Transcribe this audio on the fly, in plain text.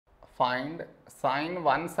find sine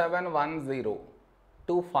 1710.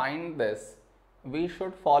 To find this, we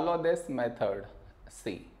should follow this method.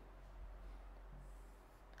 See,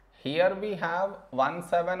 here we have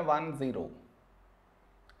 1710.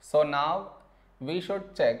 So now we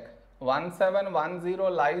should check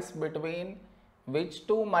 1710 lies between which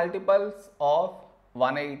two multiples of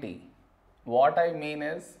 180. What I mean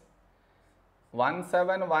is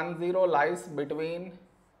 1710 lies between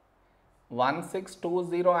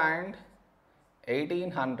 1620 and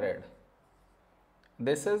 1800.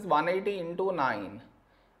 This is 180 into 9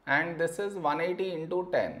 and this is 180 into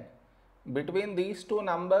 10. Between these two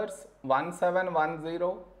numbers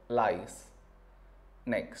 1710 lies.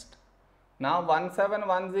 Next, now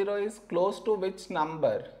 1710 is close to which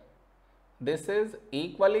number? This is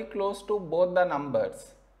equally close to both the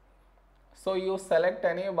numbers. So you select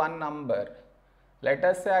any one number. Let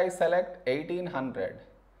us say I select 1800.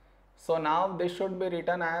 So now this should be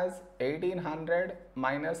written as 1800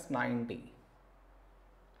 minus 90.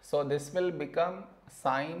 So this will become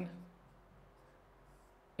sine.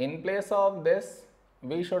 In place of this,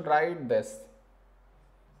 we should write this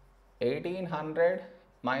 1800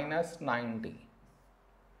 minus 90.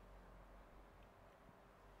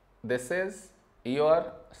 This is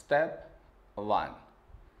your step 1.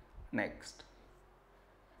 Next,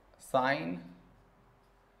 sine.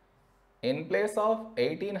 In place of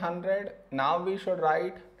 1800, now we should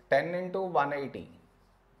write 10 into 180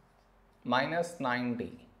 minus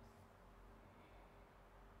 90.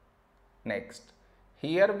 Next,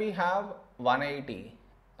 here we have 180.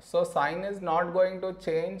 So sine is not going to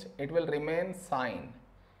change, it will remain sine.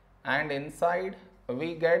 And inside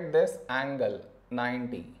we get this angle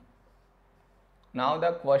 90. Now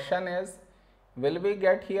the question is, will we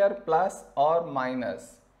get here plus or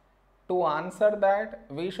minus? To answer that,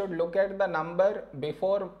 we should look at the number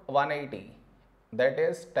before 180, that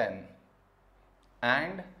is 10.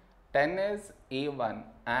 And 10 is even,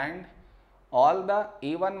 and all the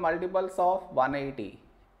even multiples of 180,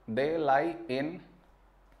 they lie in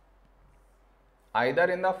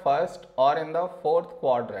either in the first or in the fourth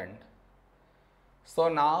quadrant. So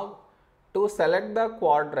now to select the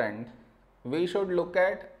quadrant, we should look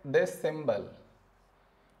at this symbol.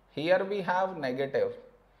 Here we have negative.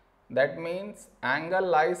 That means angle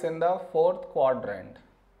lies in the fourth quadrant.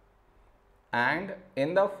 And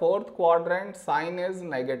in the fourth quadrant, sine is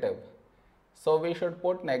negative. So we should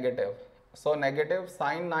put negative. So negative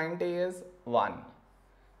sine 90 is 1.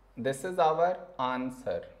 This is our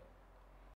answer.